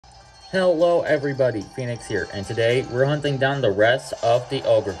Hello everybody, Phoenix here, and today we're hunting down the rest of the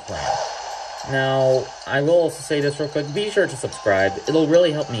Ogre Clan. Now, I will also say this real quick, be sure to subscribe, it'll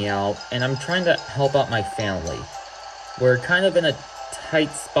really help me out, and I'm trying to help out my family. We're kind of in a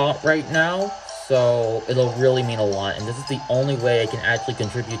tight spot right now, so it'll really mean a lot, and this is the only way I can actually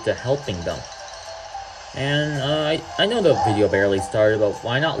contribute to helping them. And I know the video barely started, but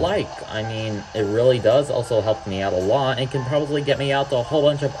why not like? I mean, it really does also help me out a lot, and can probably get me out to a whole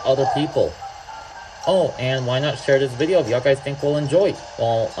bunch of other people. Oh, and why not share this video if y'all guys think we'll enjoy?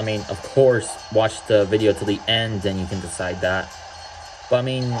 Well, I mean, of course, watch the video to the end, and you can decide that. But I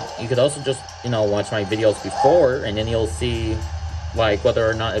mean, you could also just, watch my videos before, and then you'll see, like, whether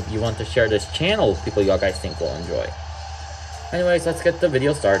or not if you want to share this channel with people y'all guys think will enjoy. Anyways, let's get the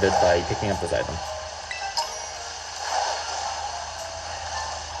video started by picking up this item.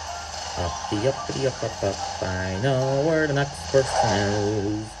 Uppity, uppity, up, I know where the next person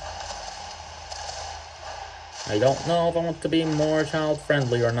is. I don't know if I want to be more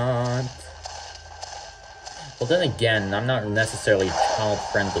child-friendly or not. Well, then again, I'm not necessarily a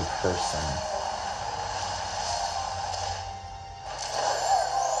child-friendly person.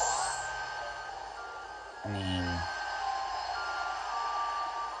 I mean...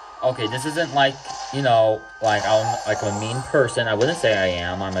 Okay, this isn't like, like I'm a mean person. I wouldn't say I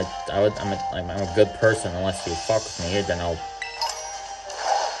am. I'm a good person unless you fuck with me, then I'll...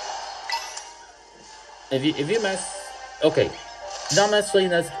 If you mess... Okay. Not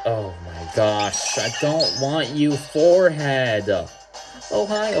necessarily oh my gosh. I don't want you, forehead. Oh,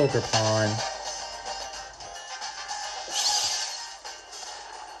 hi, Ogre Clan.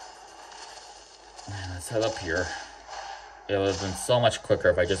 Let's head up here. It would have been so much quicker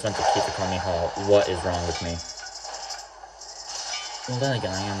if I just went to Kitakami Hall. What is wrong with me? Well, then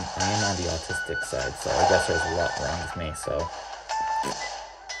again, I am on the autistic side, so I guess there's a lot wrong with me, so...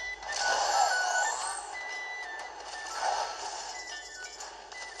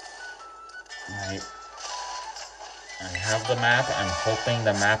 Alright. I have the map. I'm hoping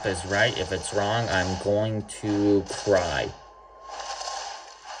the map is right. If it's wrong, I'm going to cry.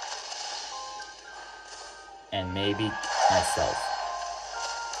 And maybe myself.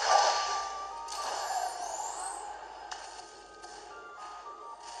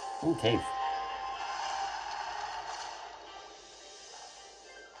 Ooh, cave.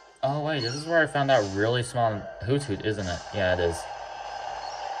 Oh wait, this is where I found that really small hoot hoot, isn't it? Yeah, it is.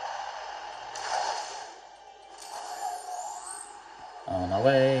 On my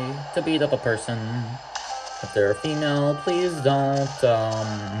way to beat up a person. If they're a female, please don't,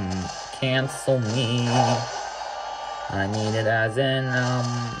 cancel me. I mean it as in,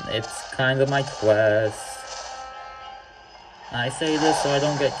 it's kind of my quest. I say this so I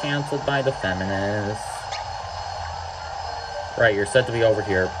don't get canceled by the feminists. Right, you're said to be over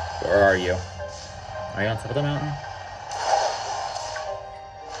here. Where are you? Are you on top of the mountain?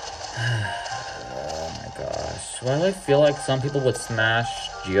 Oh my gosh. Why do I feel like some people would smash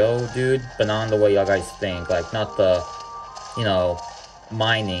Geodude, but not in the way y'all guys think? Like, not the,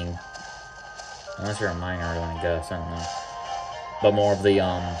 mining. Unless you're a miner, I guess. I don't know. But more of the,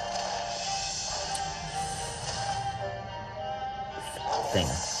 thing.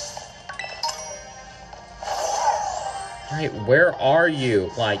 Alright, where are you?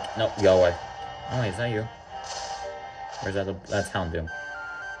 Like, no, go away. Oh, wait, is that you? Or is that that's Houndoom?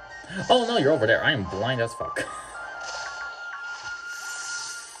 Oh, no, you're over there. I am blind as fuck.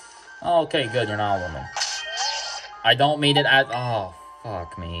 Okay, good, you're not a woman. I don't mean it as... Oh,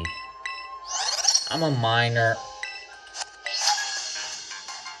 fuck me. I'm a minor.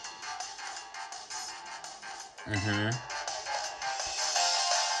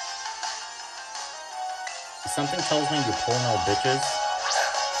 Something tells me you pull no bitches.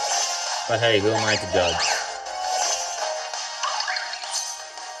 But hey, who am I to judge?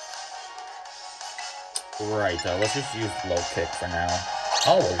 Right, let's just use low kick for now.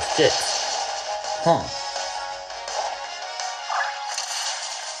 Oh, shit. Huh.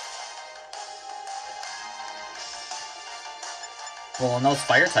 Well, no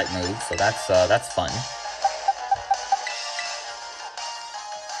fire type moves, so that's fun.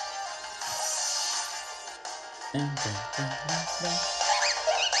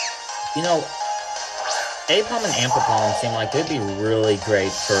 Apom and Ampapom seem like they'd be really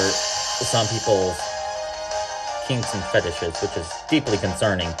great for some people's kinks and fetishes, which is deeply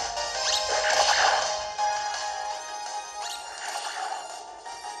concerning.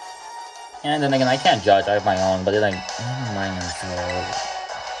 And then again, I can't judge, I have my own, but I'm minor, so...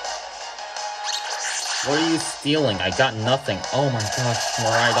 What are you stealing? I got nothing. Oh my gosh,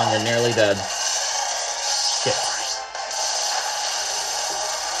 Miraidon, you're nearly dead. Shit.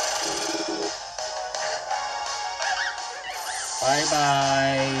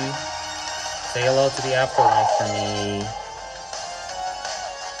 Bye-bye. Say hello to the afterlife for me.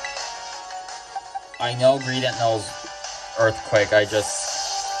 I know Greedent knows Earthquake, I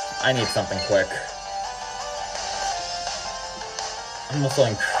need something quick. I'm also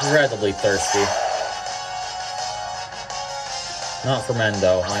incredibly thirsty. Not for men,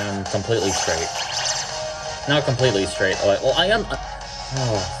 though. I am completely straight. Not completely straight. Well, I am...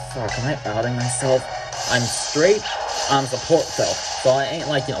 Oh, fuck. Am I outing myself? I'm straight on support, though. So I ain't,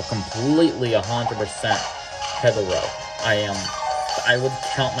 like, you know, completely 100% hetero. I would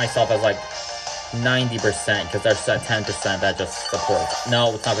count myself as, like, 90%, because there's that 10% that just supports.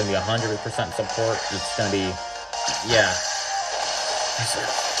 No, it's not going to be 100% support. It's going to be... Yeah.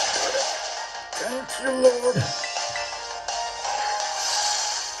 Thank you, Lord.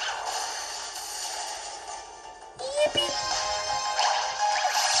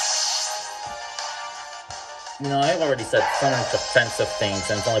 You know, I've already said so many offensive things,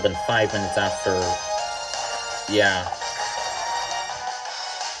 and it's only been 5 minutes after... Yeah.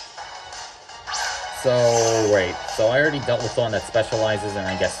 So, wait. So I already dealt with one that specializes in,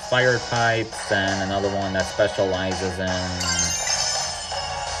 I guess, fire types, and another one that specializes in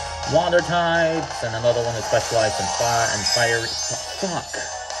water types, and another one that specializes in fire... Fuck.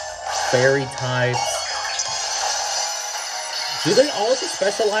 Fairy types. Do they all just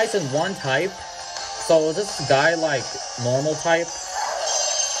specialize in one type? So is this guy, like, normal type?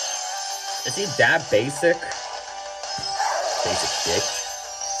 Is he that basic? Basic bitch?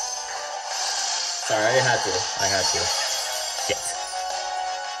 Sorry, I had to. Shit.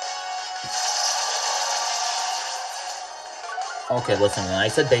 Okay, listen, when I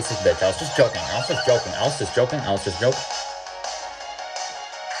said basic bitch, I was just joking.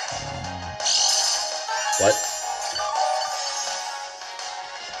 What?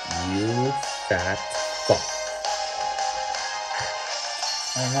 You fat fuck.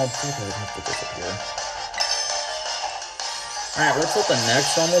 Oh no, Poké would have to disappear. Alright, let's hope the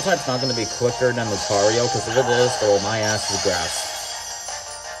next normal type's not gonna be quicker than Lucario, because if it is, throw my ass to the grass.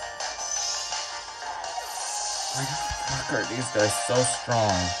 Why the fuck are these guys so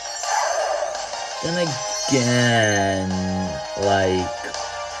strong? Then again, like,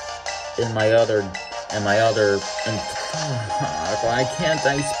 why can't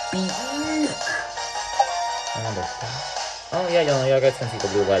I speak? Oh yeah, you guys can see the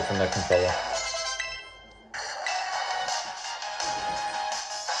blue light from the controller.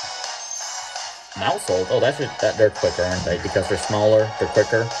 Mousehold? Oh, they're quicker, aren't they? Because they're smaller, they're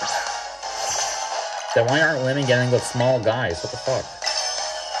quicker. Then why aren't women getting with small guys? What the fuck?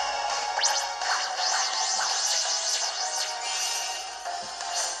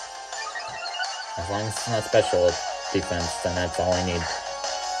 As long as it's not special defense, then that's all I need.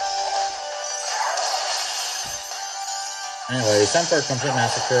 Anyway, it's time for a complete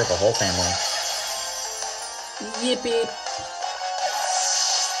massacre of the whole family. Yippee!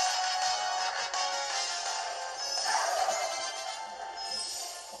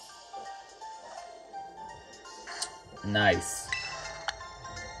 Nice.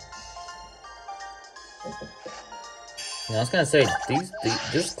 You know, I was gonna say,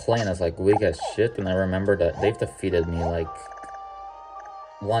 this clan is like weak as shit, and I remember that they've defeated me like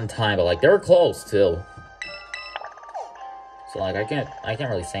one time, but like they were close too. So like I can't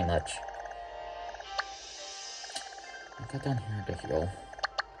really say much. I got down here to heal.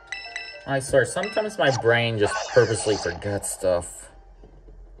 I swear, sometimes my brain just purposely forgets stuff.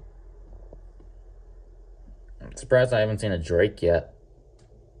 I'm surprised I haven't seen a Drake yet.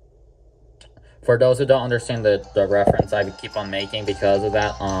 For those who don't understand the reference I keep on making because of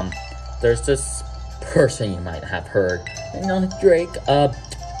that, there's this person you might have heard. You know, Drake,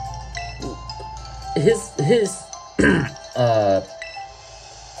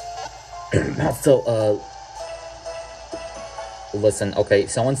 listen, okay,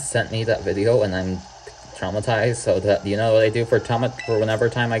 someone sent me that video and I'm traumatized, so that, you know what I do for whenever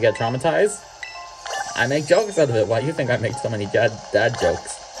time I get traumatized? I make jokes out of it. Why do you think I make so many dad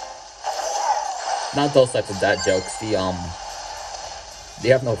jokes? Not those types of dad jokes, the I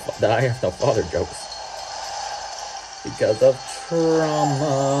have no father jokes. Because of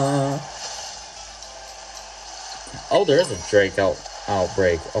trauma. Oh, there is a Drake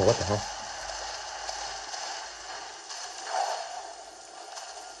outbreak. Oh, what the hell?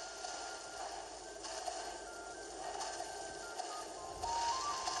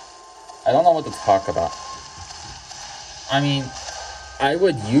 I don't know what to talk about. I mean, I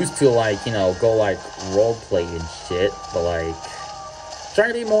would used to, like, you know, go, like, roleplay and shit, but, like, trying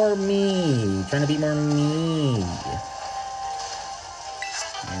to be more me.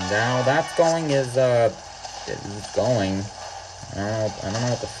 And now that's going is going. I don't know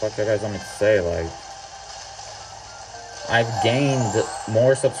what the fuck you guys want me to say, like... I've gained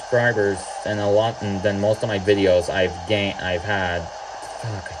more subscribers than most of my videos I've had.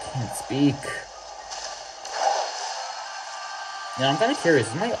 Fuck, I can't speak. Now, I'm kind of curious,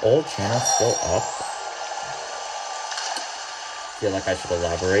 is my old channel still up? Feel like I should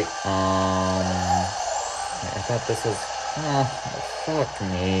elaborate. I thought this was... Oh, fuck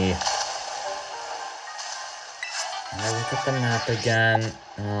me. I look at the map again.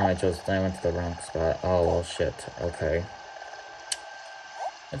 Oh, I went to the wrong spot. Oh, well, shit. Okay.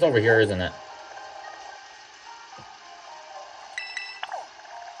 It's over here, isn't it?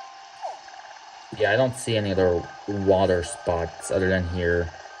 Yeah, I don't see any other water spots other than here.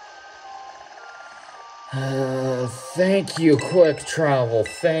 Thank you, Quick Travel.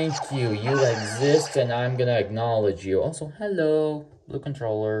 Thank you. You exist, and I'm gonna acknowledge you. Also, hello, blue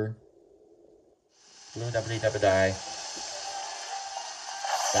controller. Blue die.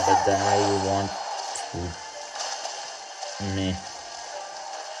 You want to... Me.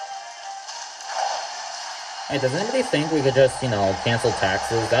 Hey, does anybody think we could just, you know, cancel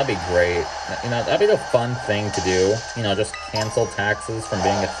taxes? That'd be great. You know, that'd be the fun thing to do. You know, just cancel taxes from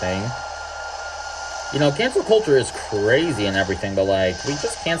being a thing. You know, cancel culture is crazy and everything, but, like, we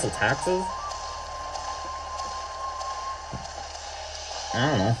just cancel taxes? I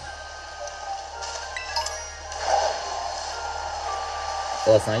don't know.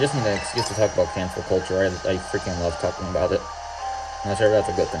 Listen, I just need an excuse to talk about cancel culture. I freaking love talking about it. I'm not sure if that's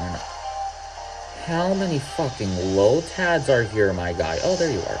a good thing or not. How many fucking low tads are here, my guy? Oh, there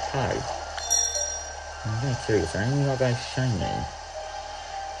you are. Hi. I'm kind of curious. Are any of y'all guys shiny?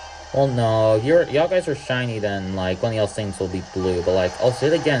 Well, no. Y'all guys are shiny, then, like, one of y'all things will be blue. But, like, I'll say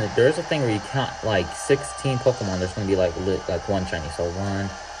it again. There is a thing where you count, like, 16 Pokemon. There's going to be, like, one shiny. So, 1,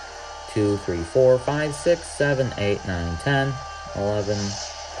 2, 3, 4, 5, 6, 7, 8, 9, 10, 11,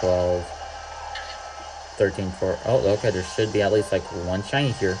 12, 13, 14. Oh, okay. There should be at least, like, one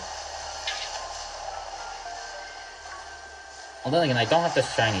shiny here. Well, then again, I don't have the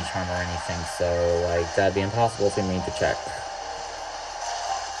shiny charm or anything, so, like, that'd be impossible for me to check.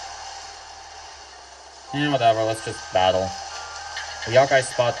 Yeah, whatever, let's just battle. If y'all guys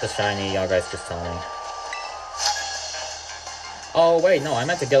spot the shiny, y'all guys just tell me. Oh, wait, no, I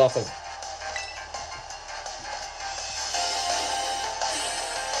meant to get off of...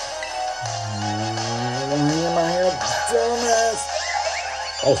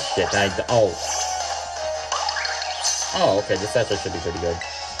 Oh, shit, Oh, okay, this actually should be pretty good.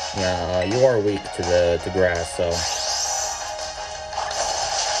 Yeah, you are weak to grass, so...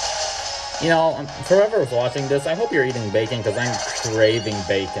 You know, for whoever's watching this, I hope you're eating bacon, because I'm craving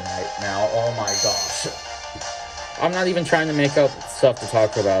bacon right now. Oh my gosh. I'm not even trying to make up stuff to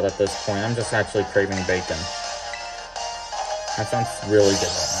talk about at this point. I'm just actually craving bacon. That sounds really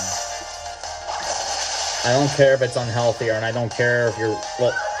good right now. I don't care if it's unhealthy, and I don't care if you're...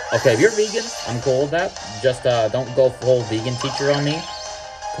 Well, okay, if you're vegan, I'm cool with that. Just don't go full vegan teacher on me.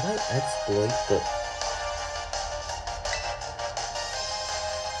 Could I exploit the...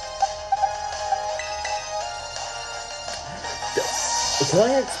 Could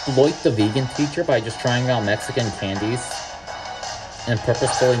I exploit the vegan teacher by just trying out Mexican candies and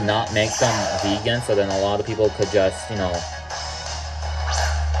purposefully not make them vegan so then a lot of people could just, you know...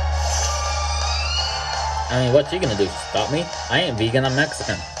 I mean, what's she gonna do? Stop me? I ain't vegan, I'm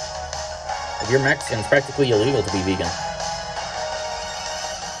Mexican. If you're Mexican, it's practically illegal to be vegan.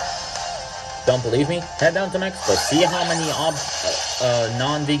 Don't believe me? Head down to Mexico. See how many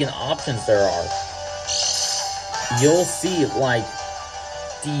non-vegan options there are. You'll see, like,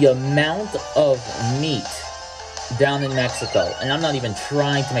 the amount of meat down in Mexico. And I'm not even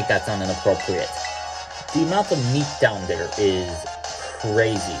trying to make that sound inappropriate. The amount of meat down there is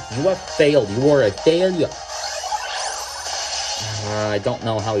crazy. You have failed. You are a failure. I don't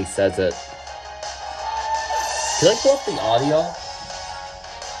know how he says it. Could I pull up the audio?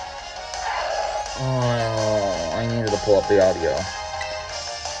 Oh, I needed to pull up the audio.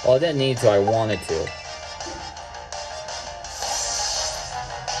 Well, I didn't need to, I wanted to.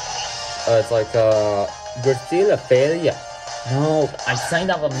 It's like, you're still a failure. No, I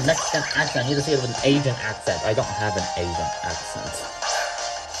signed up a Mexican accent. I need to say it with an Asian accent. I don't have an Asian accent.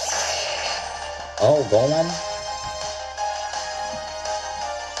 Oh, go on.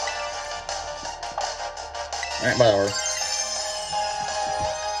 Alright, whatever.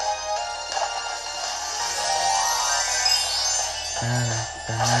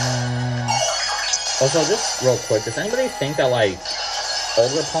 Also, just real quick, does anybody think that, like,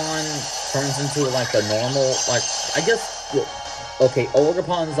 Ogre Clan turns into, like, a normal, like, I guess, Okay, Ogre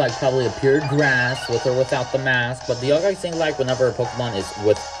is like probably a pure grass with or without the mask, but the other guys think like whenever a Pokemon is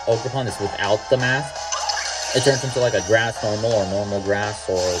with Ogre is without the mask, it turns into like a grass normal or normal grass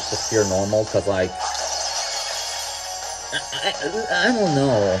or just pure normal, because like I don't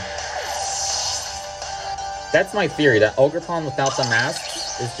know. That's my theory, that Ogre without the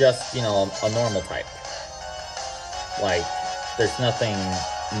mask is just, you know, a normal type. Like, there's nothing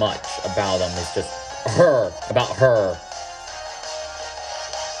much about him, it's just about her.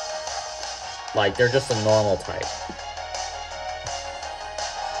 Like, they're just a normal type.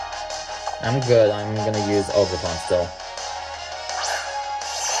 I'm good. I'm gonna use Ogre still.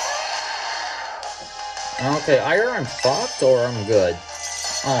 Okay, either I'm fucked or I'm good.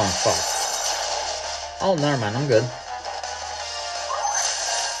 Oh, I'm fucked. Oh, never mind. I'm good.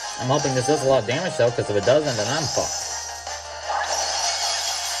 I'm hoping this does a lot of damage, though, because if it doesn't, then I'm fucked.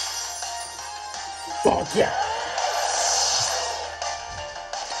 Fuck yeah!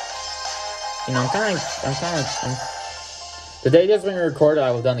 You know, the day this was recorded,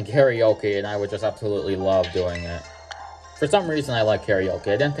 I was done karaoke, and I would just absolutely love doing it. For some reason, I like karaoke.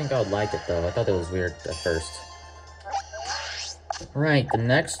 I didn't think I would like it, though. I thought it was weird at first. Right, the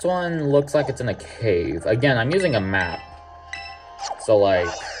next one looks like it's in a cave. Again, I'm using a map. So, like,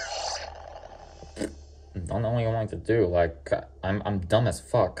 I don't know what you want to do. Like, I'm dumb as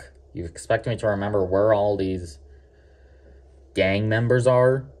fuck. You expect me to remember where all these gang members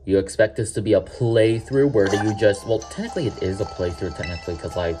are? You expect this to be a playthrough? Where do you just... Well, technically it is a playthrough, technically,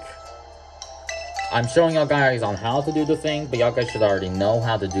 because, like... I'm showing y'all guys on how to do the thing, but y'all guys should already know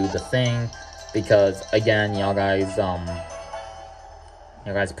how to do the thing. Because, again, y'all guys, I'm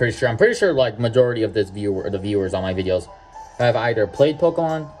pretty sure, like, majority of the viewers on my videos have either played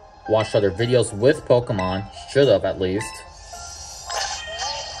Pokemon, watched other videos with Pokemon, should have at least.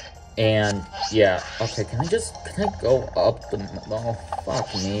 And, yeah, okay, can I go up the... Oh,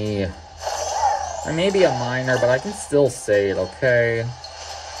 fuck me. I may be a minor, but I can still say it, okay?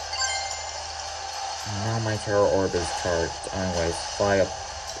 Now my Terror Orb is charged. Anyways, fly up.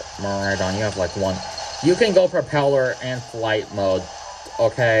 Miraidon, you have like one. You can go propeller and flight mode,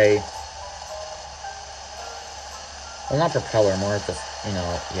 okay? Well, not propeller, more just, you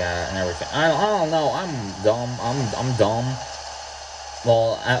know, yeah, and everything. I don't know, I'm dumb. I'm dumb.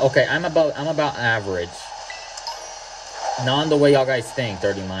 Well, okay, I'm about average. Not in the way y'all guys think,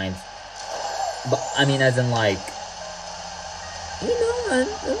 Dirty Minds. But, I mean, as in, like, you know, I'm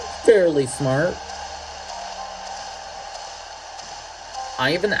fairly smart.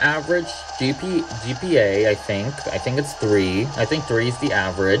 I have an average GPA, I think. I think it's 3. I think 3 is the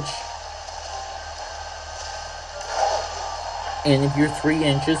average. And if you're 3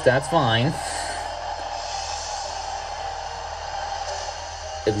 inches, that's fine.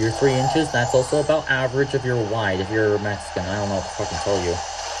 If you're 3 inches, that's also about average if you're wide. If you're Mexican, I don't know what to fucking tell you.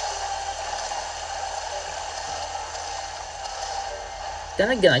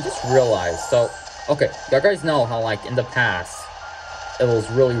 Then again, I just realized, so, okay, you guys know how, like, in the past, it was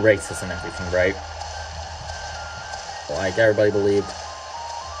really racist and everything, right? Like, everybody believed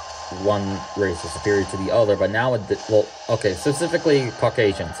one race was superior to the other, but now, well, okay, specifically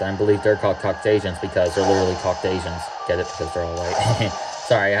Caucasians, and I believe they're called Caucasians because they're literally Caucasians. Get it? Because they're all white.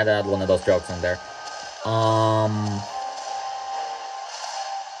 Sorry, I had to add one of those jokes in there.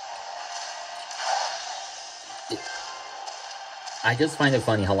 I just find it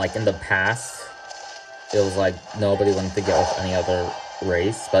funny how, like, in the past, it was like nobody wanted to get with any other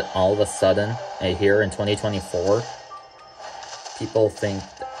race, but all of a sudden, here in 2024, people think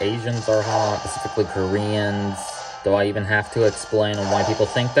Asians are hot, specifically Koreans. Do I even have to explain why people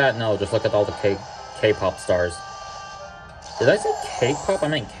think that? No, just look at all the K-pop stars. Did I say K-pop? I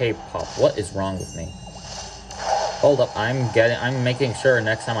meant K-pop. What is wrong with me? Hold up, I'm making sure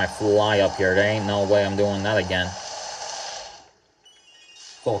next time I fly up here, there ain't no way I'm doing that again.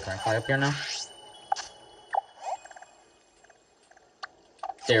 Cool, can I fly up here now?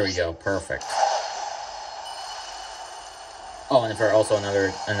 There we go, perfect. Oh, and for also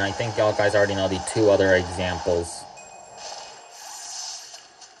another, and I think y'all guys already know the 2 other examples.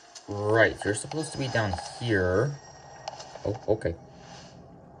 Right, you're supposed to be down here. Oh, okay.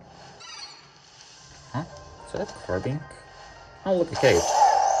 Huh? Is that a Carbink? Oh, look, a cave.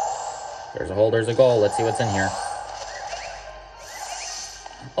 There's a hole, there's a goal. Let's see what's in here.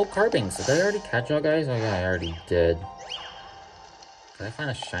 Oh, Carbinks. Did I already catch y'all guys? Oh, yeah, I already did. Did I find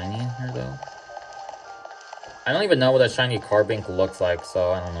a shiny in here, though? I don't even know what a shiny Carbink looks like,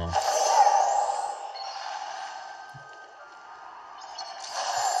 so I don't know.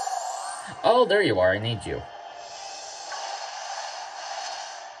 Oh, there you are. I need you.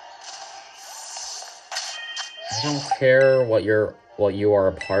 I don't care what you are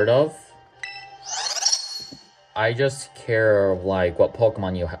a part of. I just care of, like, what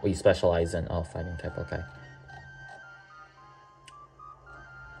Pokemon you specialize in. Oh, fighting type, okay.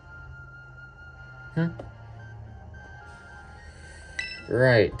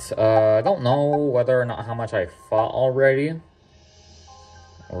 Right, I don't know whether or not how much I fought already.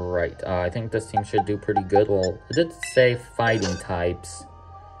 Right, I think this team should do pretty good. Well, it did say fighting types.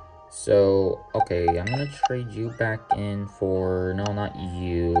 So, okay, I'm gonna trade you back in for, no, not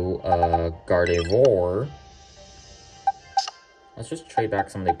you, Gardevoir. Let's just trade back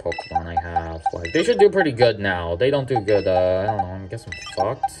some of the Pokemon I have. Like, they should do pretty good now. They don't do good, I don't know, I guess I'm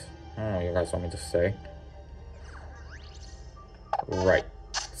fucked. I don't know what you guys want me to say. Right.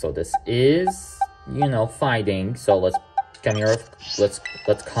 So this is, you know, fighting. So let's come here. Let's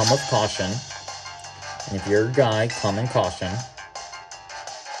come with caution. And if you're a guy, come in caution.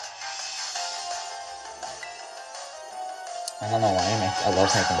 I don't know why I love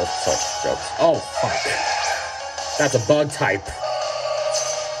making those such jokes. Oh fuck. That's a bug type.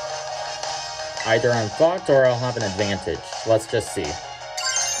 Either I'm fucked or I'll have an advantage. Let's just see.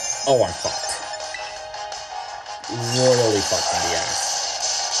 Oh, I'm fucked. Royally fucked in the ass.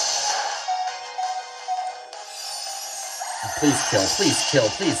 Please kill, please kill,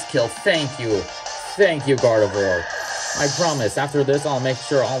 please kill. Thank you. Thank you, Gardevoir. I promise, after this, I'll make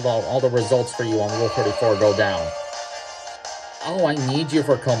sure all the results for you on Rule 34 go down. Oh, I need you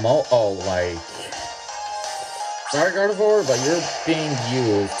for Komo. Oh, like... Sorry, Gardevoir, but you're being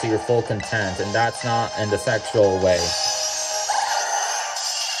used to your full content, and that's not in the sexual way.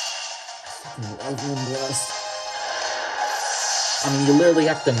 I mean, you literally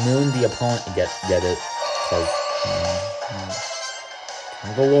have to moon the opponent to get it. Because,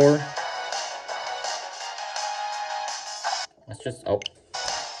 Bangalore. Let's just, oh.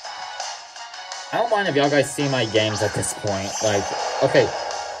 I don't mind if y'all guys see my games at this point. Like, okay,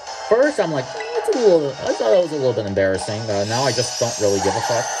 first I'm like, oh, it's a little, I thought it was a little bit embarrassing. Now I just don't really give a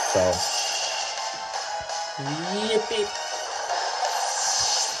fuck, so. Yippee.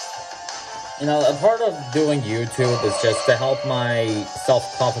 You know, a part of doing YouTube is just to help my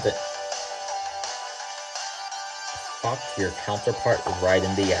self-confidence. Fuck your counterpart right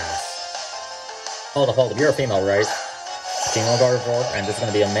in the ass. Hold up, you're a female, right? Female Gardevoir, and this is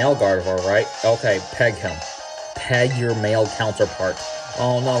gonna be a male Gardevoir, right? Okay, peg him. Peg your male counterpart.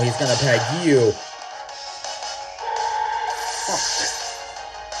 Oh no, he's gonna peg you. Fuck.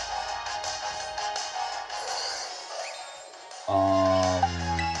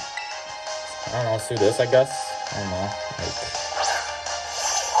 I don't know, let's do this, I guess. I don't know. Like,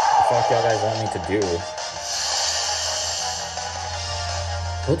 what the fuck y'all guys want me to do?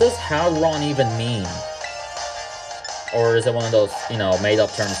 What does Hadron even mean? Or is it one of those, you know,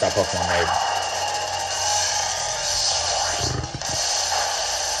 made-up terms that Pokemon made?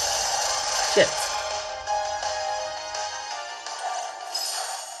 Shit.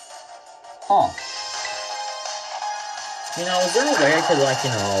 Huh. You know, is there a way I could, like,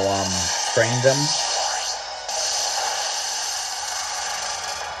 you know, train them?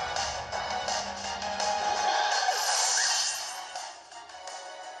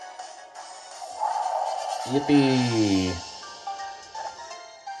 Yippee!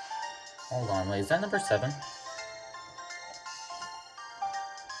 Hold on, wait, is that number 7?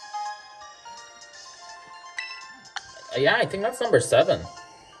 Yeah, I think that's number 7.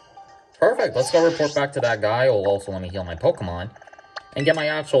 Perfect, let's go report back to that guy. Will also let me heal my Pokemon. And get my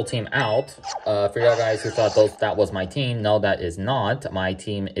actual team out. For y'all guys who thought that was my team, no, that is not. My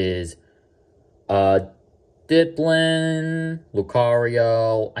team is, Diplin,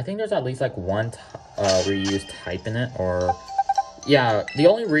 Lucario. I think there's at least like one reused type in it, or yeah, the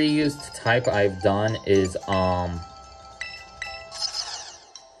only reused type I've done is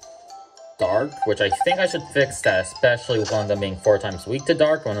Dark, which I think I should fix that, especially with one of them being 4 times weak to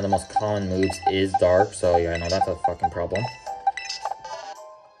Dark. One of the most common moves is Dark, so yeah, I know that's a fucking problem.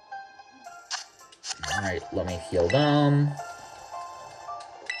 Alright, let me heal them.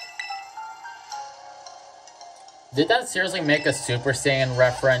 Did that seriously make a Super Saiyan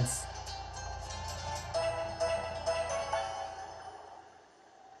reference?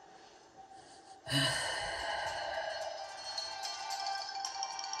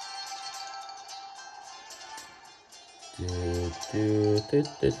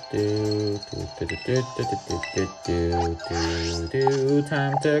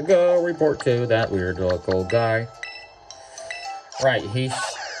 Time to go report to that weird local guy. Right,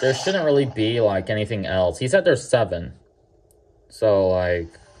 there shouldn't really be, like, anything else. He said there's 7. So,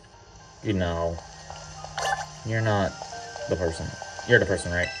 like, you know, you're not the person. You're the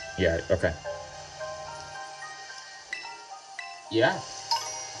person, right? Yeah, okay. Yeah.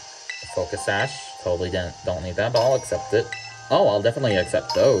 Focus Sash. Totally don't need that, but I'll accept it. Oh, I'll definitely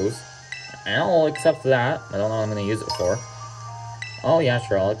accept those. And I'll accept that. I don't know what I'm gonna use it for. Oh, yeah,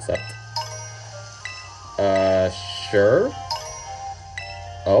 sure, I'll accept. Sure?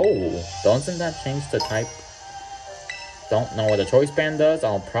 Oh, doesn't that change the type? Don't know what a choice band does.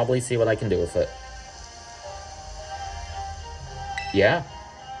 I'll probably see what I can do with it. Yeah.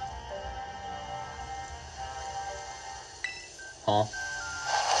 Huh?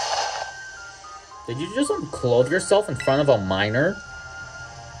 Did you just unclothe yourself in front of a miner?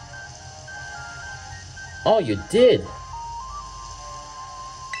 Oh, you did.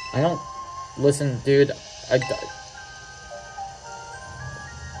 I don't... Listen, dude.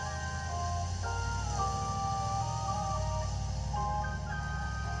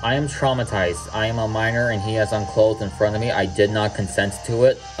 I am traumatized. I am a minor and he has unclothed in front of me. I did not consent to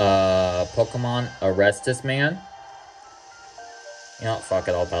it. Pokemon, arrest this man. You know, fuck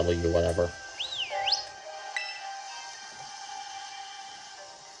it, I'll battle you, whatever.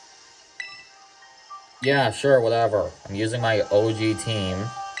 Yeah, sure, whatever. I'm using my OG team.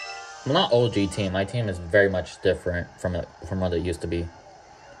 Well, not OG team. My team is very much different from what it used to be.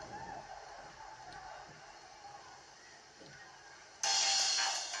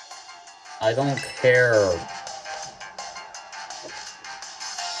 I don't care.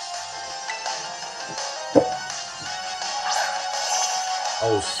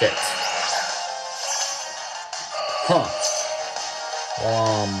 Oh, shit. Huh.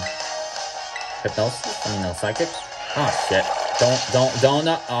 Hypnosis? I mean, no, psychic? Oh, shit. Don't,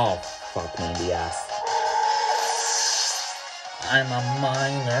 oh, fuck me in the ass. I'm a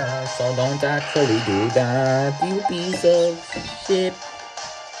minor, so don't actually do that, you piece of shit.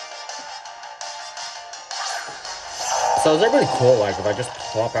 So is that really cool, like, if I just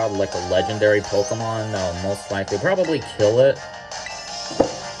pop out, like, a legendary Pokemon, most likely probably kill it?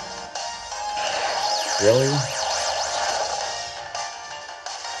 Really?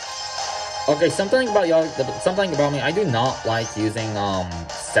 Okay, something about me, I do not like using,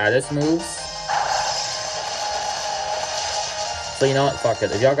 status moves. So you know what, fuck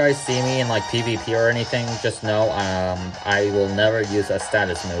it. If y'all guys see me in, like, PvP or anything, just know, I will never use a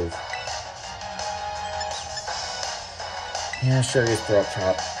status move. Yeah, sure, use Throat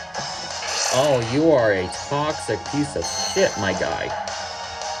Chop. Oh, you are a toxic piece of shit, my guy.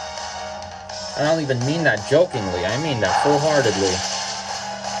 I don't even mean that jokingly, I mean that full-heartedly.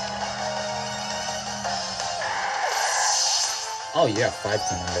 Oh, you have 5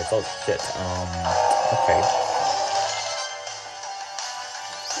 team members, oh shit, okay.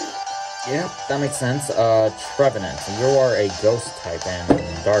 Yeah, that makes sense. Trevenant, you are a ghost type and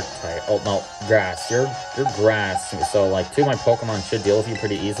dark type. Oh, no, grass. You're grass, so, like, 2 of my Pokemon should deal with you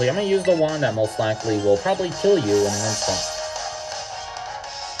pretty easily. I'm gonna use the one that most likely will probably kill you in an instant.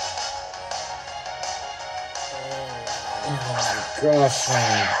 Oh my gosh,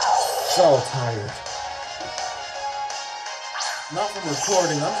 I'm so tired. Not from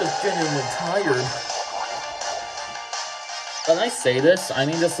recording, I'm just genuinely tired. When I say this, I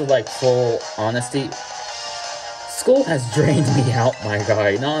mean this is like full honesty. School has drained me out, my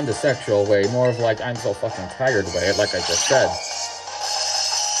guy. Not in the sexual way, more of like I'm so fucking tired way, like I just said.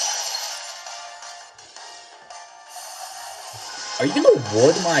 Are you gonna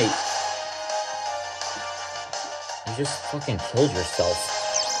wood my... You just fucking killed yourself.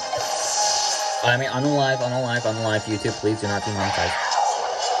 I mean, unalive, YouTube, please do not demonetize.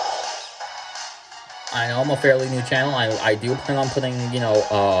 I know I'm a fairly new channel. I do plan on putting, you know,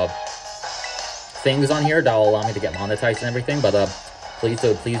 things on here that will allow me to get monetized and everything, but, please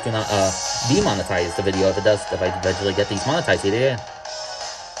do not, demonetize the video if I eventually get these monetized, yeah.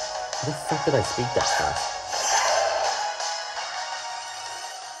 How the fuck did I speak that fast?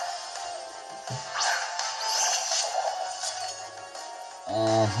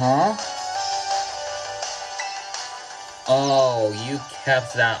 Uh-huh. Oh, you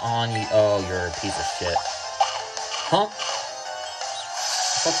kept that on you. Oh, you're a piece of shit. Huh? What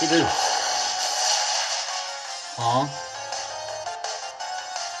the fuck you do? Huh?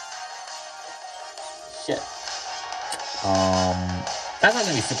 Shit. That's not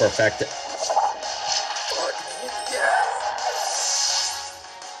gonna be super effective.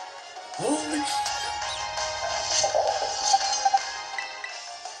 Holy shit.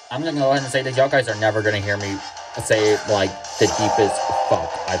 I'm gonna go ahead and say that y'all guys are never gonna hear me say, like, the deepest fuck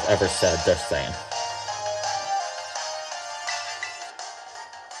I've ever said, just saying.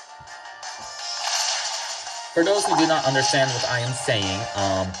 For those who do not understand what I am saying,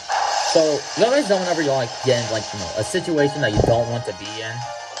 so, you guys know whenever you're, like, get in, like, you know, a situation that you don't want to be in?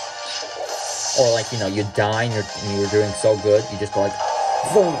 Or like, you know, you die and you're doing so good, you just go like,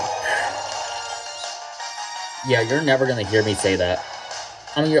 boom. Yeah, you're never gonna hear me say that.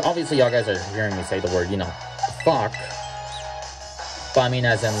 I mean, obviously y'all guys are hearing me say the word, you know, fuck. But I mean,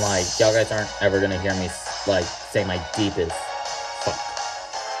 as in, like, y'all guys aren't ever gonna hear me, like, say my deepest fuck.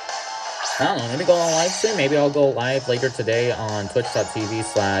 I don't know, maybe go on live stream. Maybe I'll go live later today on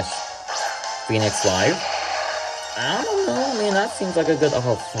twitch.tv/Phoenix Live. I don't know, I mean, that seems like a good,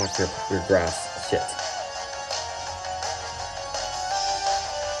 oh, fuck, your grass. Shit.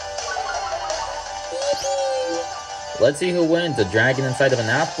 Let's see who wins, a dragon inside of an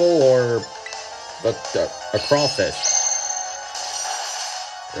apple or a crawfish.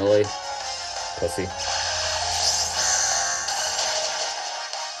 Really? Pussy.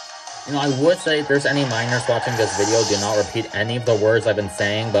 You know, I would say if there's any minors watching this video, do not repeat any of the words I've been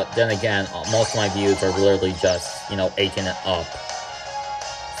saying, but then again, most of my views are literally just, you know, 18 and up.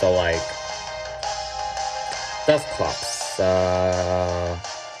 So, like, that's claps. I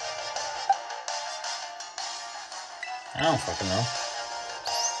don't fucking know.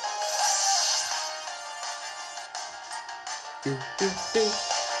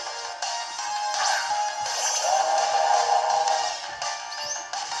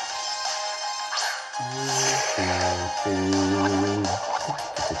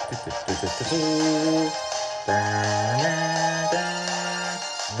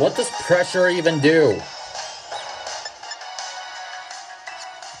 What does pressure even do?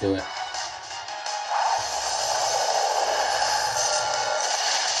 Do it.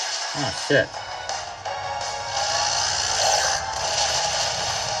 Oh, shit.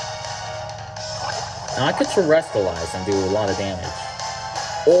 Now, I could terrestrialize and do a lot of damage.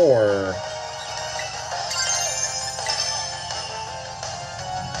 Or...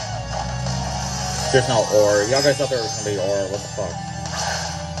 there's no or. Y'all guys thought there was gonna be or. What the fuck?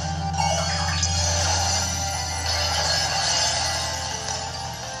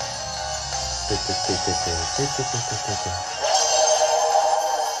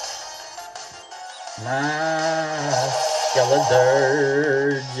 My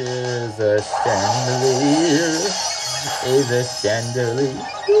skeleton is a chandelier. Is a chandelier.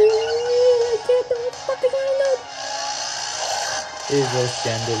 Is a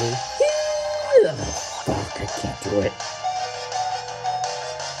chandelier. Fuck, I can't do it.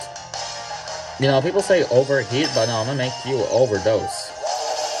 You know, people say overheat, but no, I'm gonna make you overdose.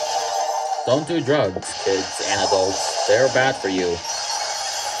 Don't do drugs, kids and adults. They're bad for you.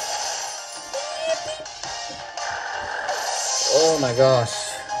 Oh my gosh.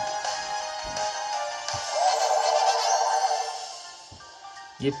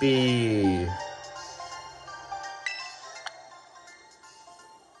 Yippee.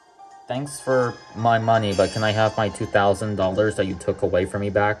 Thanks for my money, but can I have my $2,000 that you took away from me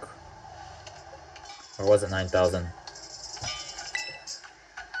back? Or was it 9,000?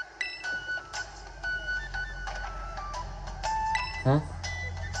 Huh?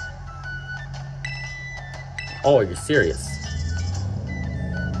 Oh, you're serious?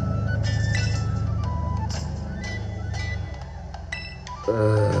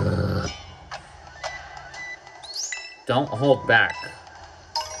 Don't hold back.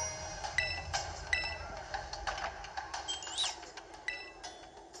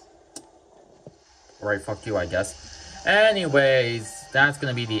 Right, fuck you, I guess. Anyways, that's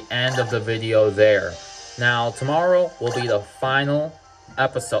gonna be the end of the video there. Now, tomorrow will be the final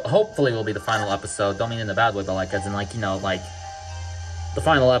episode. Hopefully will be the final episode. Don't mean in a bad way, but like, as in, like, you know, like, the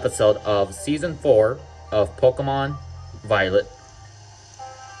final episode of Season 4 of Pokemon Violet.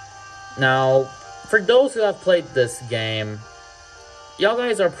 Now, for those who have played this game, y'all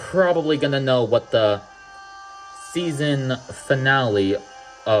guys are probably gonna know what the season finale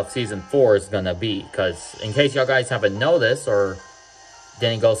of Season 4 is gonna be. Because, in case y'all guys haven't noticed, or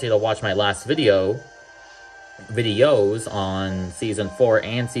didn't go see to watch my last videos on Season 4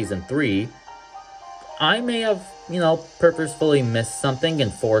 and Season 3, I may have, you know, purposefully missed something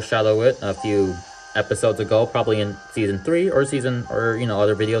and foreshadowed it a few episodes ago, probably in Season 3 or you know,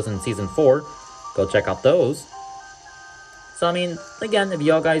 other videos in Season 4. Go check out those. So, I mean, again, if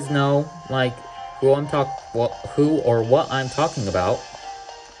y'all guys know, like, who I'm what I'm talking about,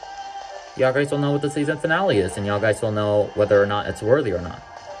 y'all guys will know what the season finale is, and y'all guys will know whether or not it's worthy or not.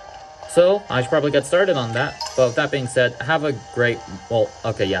 So, I should probably get started on that. But with that being said, have a great, well,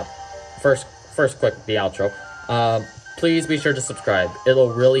 okay, yeah. First quick, the outro. Please be sure to subscribe.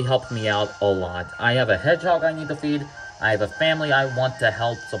 It'll really help me out a lot. I have a hedgehog I need to feed. I have a family I want to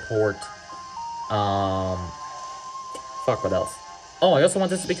help support. Fuck, what else? Oh, I also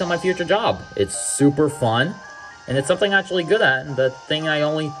want this to become my future job. It's super fun. And it's something I'm actually good at, and the thing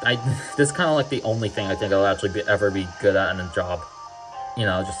this is kind of like the only thing I think I'll actually ever be good at in a job. You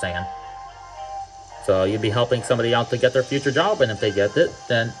know, just saying. So you'd be helping somebody out to get their future job, and if they get it,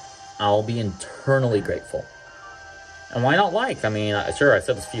 then I'll be internally grateful. And why not like? I mean, sure, I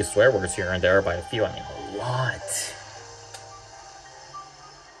said a few swear words here and there, by a few, I mean a lot.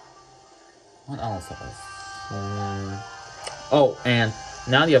 What else was... Oh, and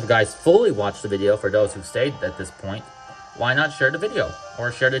now that you have guys fully watched the video, for those who stayed at this point, why not share the video,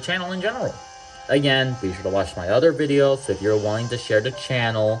 or share the channel in general? Again, be sure to watch my other videos if you're wanting to share the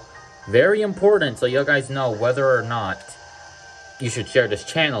channel. Very important, so you guys know whether or not you should share this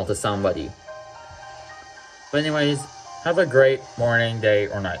channel to somebody. But anyways, have a great morning, day,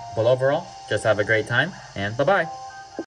 or night. But overall, just have a great time, and bye-bye.